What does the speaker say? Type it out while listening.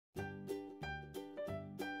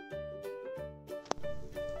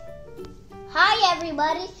Hi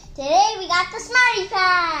everybody, today we got the Smarty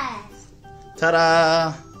PAD.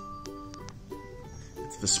 Ta-da!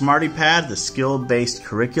 It's the Smarty PAD, the skill-based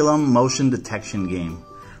curriculum motion detection game,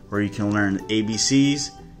 where you can learn ABCs,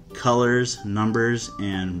 colors, numbers,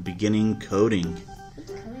 and beginning coding.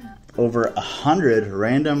 Over 100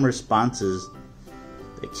 random responses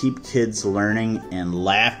that keep kids learning and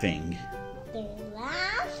laughing. They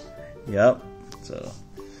laugh? Yep. So,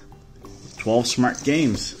 12 smart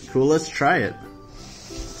games. Cool, let's try it.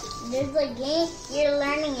 There's a game you're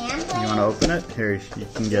learning and playing. You want to open it? Here, you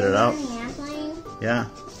can get it out. Learning and playing? Yeah,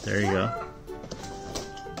 there you go.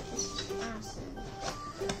 This is awesome.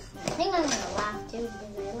 I think I'm going to laugh too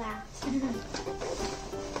because I laughed.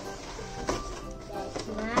 The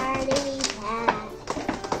Smarty PAD.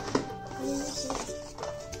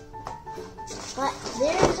 But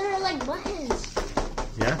there's are like buttons.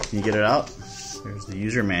 Yeah, can you get it out? There's the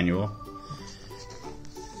user manual.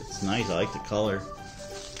 It's nice, I like the color.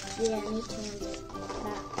 Yeah, me too.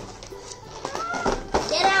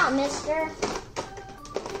 Get out, mister.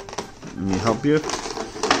 Let me help you.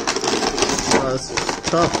 Oh, that's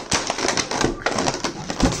tough.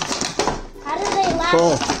 How do they laugh?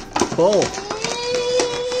 Pull.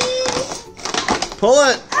 Pull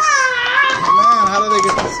it! Man, how do they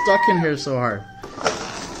get stuck in here so hard?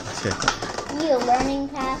 Okay. You learning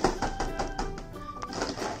path.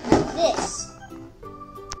 This.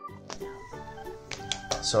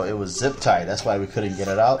 So it was zip tied. That's why we couldn't get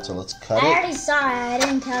it out. So let's cut it. I already saw it. I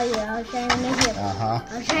didn't tell you. I was trying to make it.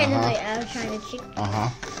 I was trying to cheat.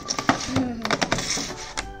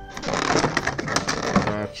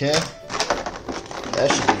 Okay. That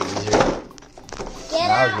should be easier.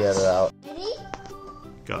 Get it out. Ready?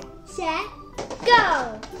 Go. Set.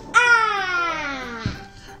 Go. Ah!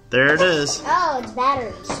 There it is. Oh, it's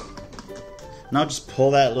batteries. Now just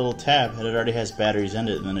pull that little tab, and it already has batteries in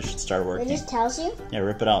it, and then it should start working. It just tells you? Yeah,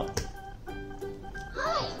 rip it out.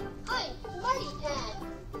 Hi, Smarty PAD.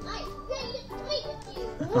 I'm ready to play with you.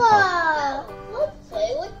 Whoa! Let's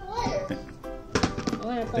play with water.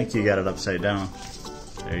 I think you got it upside down.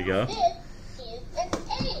 There you go. This is an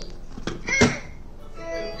A.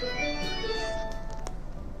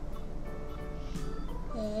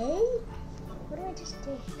 Hey? What do I just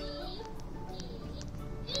do?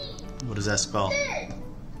 What does that spell?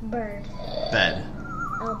 Bird. Bed.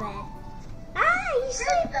 Oh, bed. Ah, you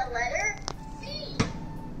said the letter C.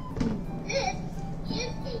 This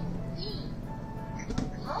is a C.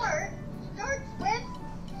 Car starts with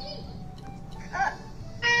C. Cup.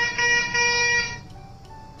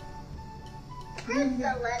 Press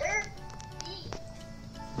the letter C.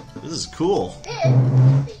 This is cool. This is a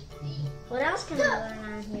C. what else can I learn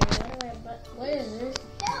on here? What is this?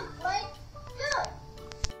 Sounds like duck.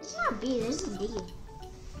 It's not B, this is D.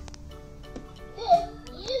 This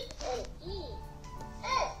is an E.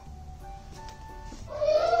 S.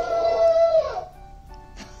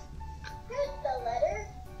 Press the letter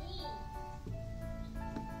E.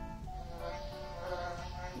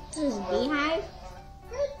 This is beehive.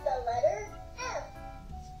 Press the letter F.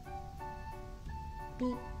 B.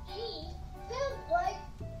 G sounds like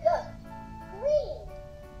duck. Green.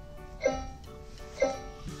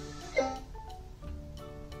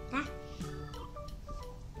 Ah.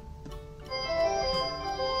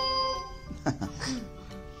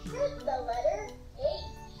 Press the letter H.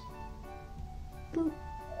 Boop.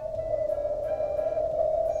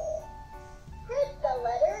 Press the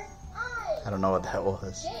letter I. I don't know what that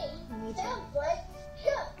was. J sounds like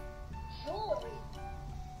Chuck. Jewelry.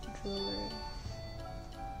 Jewelry.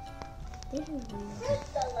 This is weird. Press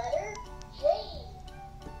the letter J.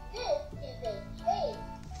 This is a K.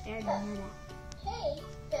 I already know that. K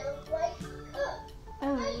sounds like cup.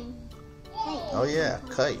 Oh, Hey. Oh yeah,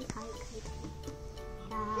 kite.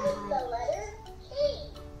 Press the letter K.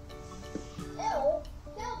 L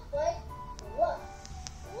sounds like luck.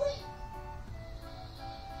 Lake.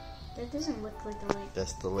 That doesn't look like a lake.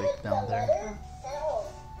 That's the Press lake the down there. letter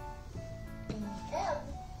L. M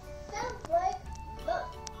sounds like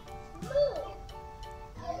luck. Moon.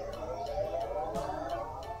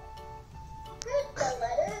 Press the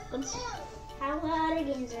letter M. How other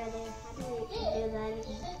games are there? How do we do that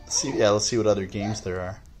again? Let's see what other games there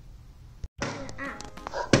are. Ah,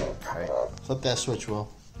 Alright, flip that switch, Will.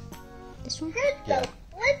 this one? Yeah.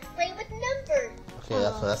 Let's play with numbers. Okay,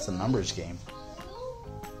 that's the numbers game.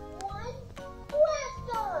 1,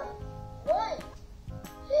 blast on. 1,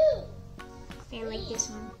 2, I like this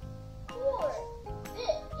one. 4.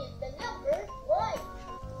 This is the number 1.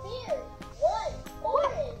 Here's 1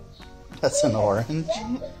 orange. That's an orange.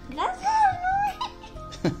 That's not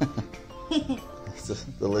It's a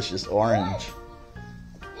delicious orange.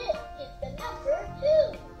 This is the number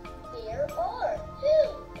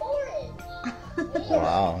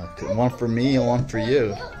Wow. One for me and one for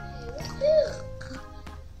you. Count to 2.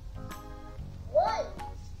 1,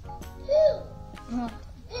 2.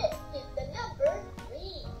 This is the number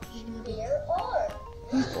 3. There are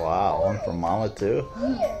Wow. One for Mama too.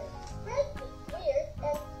 squares. Press the squares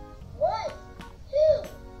and 1, 2,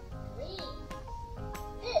 3.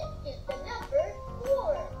 This is the number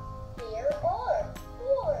 4. There are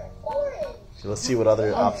 4 orange. So let's see what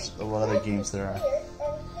other games there are. Squares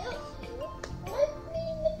and count to. Let's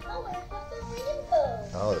name the colors of the rainbow.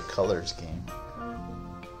 Oh, the colors game.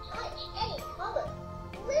 Touch any color.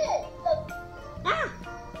 Red. The Ah!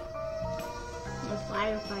 The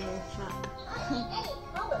firefighter shot. touch any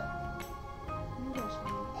color. Orange.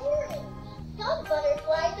 Orange. Some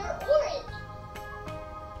butterflies are orange.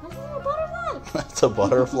 That's not a butterfly. That's a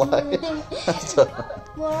butterfly. That's a-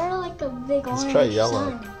 More like a big Let's orange try yellow.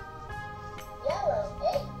 sun. Yellow.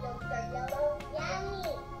 Egg yolks are yellow.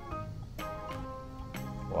 Yummy.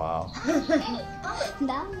 Wow. Any color.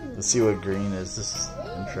 That was Let's see what green is. This is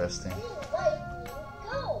interesting. Green, white,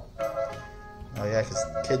 green, go. Oh yeah, because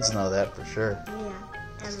kids know that for sure. yeah.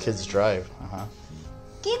 'Cause kids drive.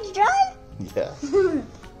 Kids drive? Yeah. Blue.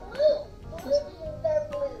 Blue jeans are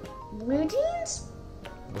blue. Blue jeans?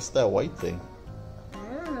 What's that white thing? I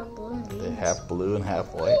don't know blue jeans. They half blue and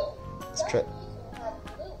half white. Let's try. Some people have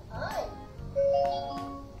blue eyes.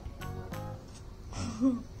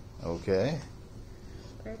 Okay.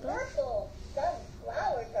 Purple? Purple. Some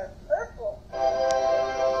flowers are purple.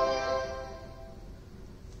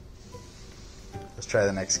 Let's try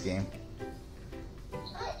the next game.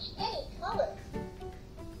 Touch any color.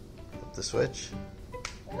 Flip the switch.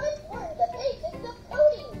 Let's learn the basics of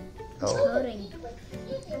coding. Oh, Coding.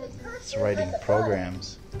 Using the cursor it's writing at the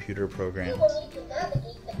programs, computer bottom, you programs. will need to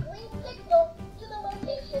navigate the green pixel to the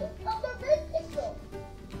location of the red pixel.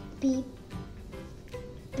 Beep.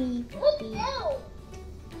 Beep. Look Beep. down.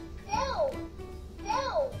 Down.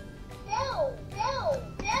 Down. Down.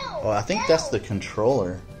 Down. Down. Oh, I think that's the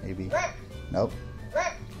controller, maybe. Right. Nope,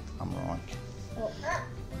 Right. I'm wrong. Up.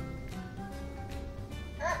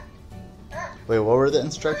 Up. Up. Wait, what were the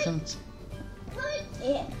instructions? Right.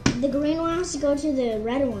 Yeah. The green one has to go to the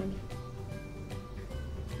red one.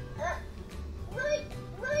 Up. Right.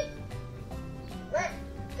 Right. Right.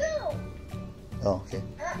 Go. Oh, okay.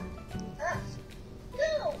 Up. Up.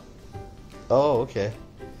 Go. Oh, okay.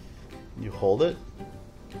 You hold it.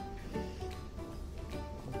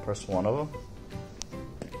 Press one of them.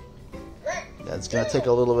 Right. That's gonna take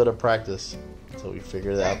a little bit of practice until we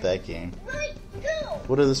figure out that game. Right. Go.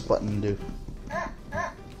 What does this button do? Up.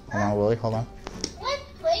 Up. Hold on, Willie. Hold on. Let's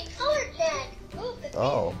play color tag. Move the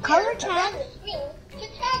Oh. Color squares around tag? the screen to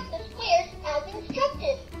tag the squares as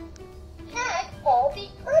instructed. Tag all the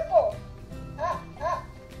purple. Up, up,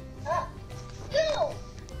 up. Go.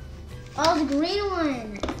 Oh, the green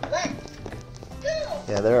one. Let's go.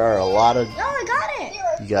 Yeah, there are a lot of. No, I got it. There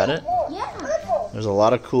are You got some it? more Yeah. purple. There's a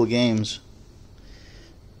lot of cool games.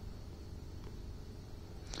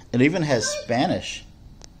 It even has Spanish.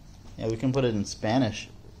 Yeah, we can put it in Spanish.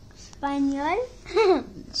 Español?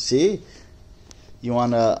 See? You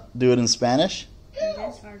want to do it in Spanish? Go.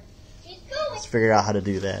 That's hard. Keep going. Let's figure out how to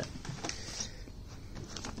do that.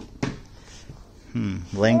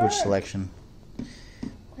 Language selection.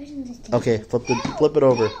 Why isn't this thing? Okay, flip it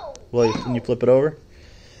over. Willie, can you flip it over?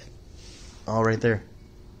 Oh, right there.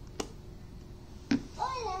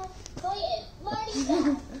 Hola, soy el Smarty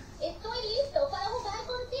PAD. Estoy listo para jugar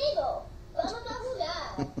contigo. Vamos a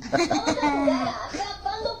jugar. Vamos a jugar a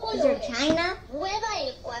atrapando Is there colores. China? Mueva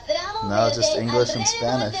el cuadrado No, verde just English and alrededor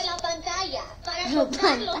Spanish. de la pantalla para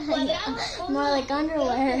tocar los cuadrados con More like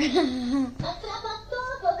underwear. Atrapa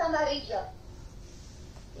todos los amarillos.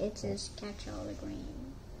 It says catch all the green.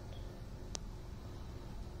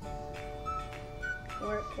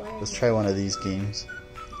 What Let's is try one of these games.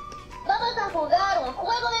 Vamos a jugar un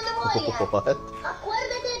juego de memoria. What?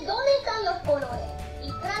 Acuérdate dónde están los colores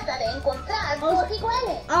y trata de encontrar los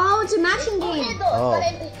iguales. Oh, it's a matching Escoge game. dos Oh. para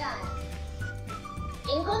empezar.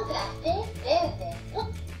 Encontraste verde,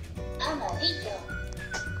 amarillo.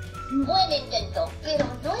 Buen intento, pero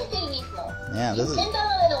no es el mismo. Yeah, this is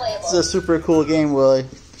Inténtalo de nuevo. a super cool game, Willie.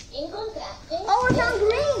 Encontraste. Oh, it's on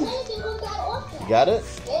green. Puedes encontrar otra. You got it?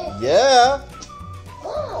 Verde. Yeah.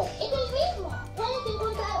 Wow, es el mismo. Puedes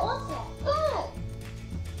encontrar otra. Par.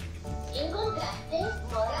 Encontraste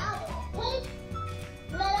morado. Pues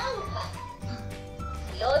naranja.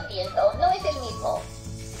 Lo siento, no es el mismo.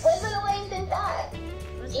 Vuélvelo a intentar.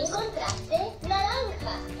 Encontraste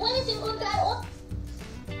naranja. Puedes encontrar otra.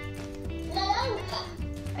 Naranja.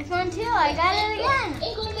 I found two. I got it again.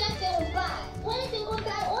 Encontraste un par. Puedes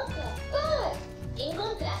encontrar otra. Par.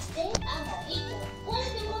 Encontraste amarillo. Puedes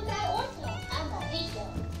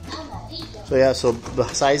So yeah, so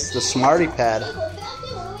besides the Smarty PAD,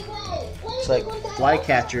 it's like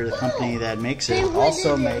Flycatcher, the company that makes it,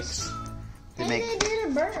 also makes. They did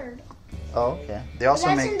a bird. Oh, okay. They also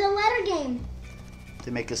That's make. in the letter game.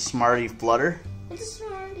 They make a Smarty Flutter. What's a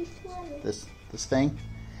Smarty Flutter? This thing,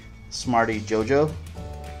 Smarty JoJo.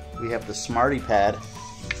 We have the Smarty PAD,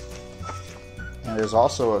 and there's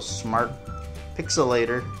also a Smart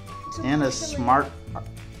Pixelator and a Smart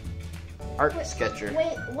Art Sketcher.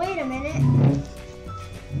 Wait a minute.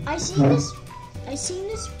 I seen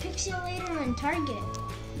this Pixelator on Target.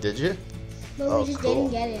 Did you? But Oh, we just cool.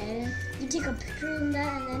 didn't get it. You take a picture of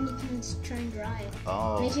that and then you can just try and draw it.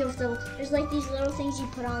 Oh. Make it with there's like these little things you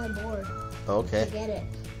put on the board Okay. to get it.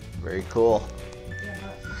 Very cool. Yeah,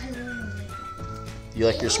 but I don't know. You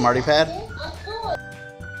like your Smarty PAD?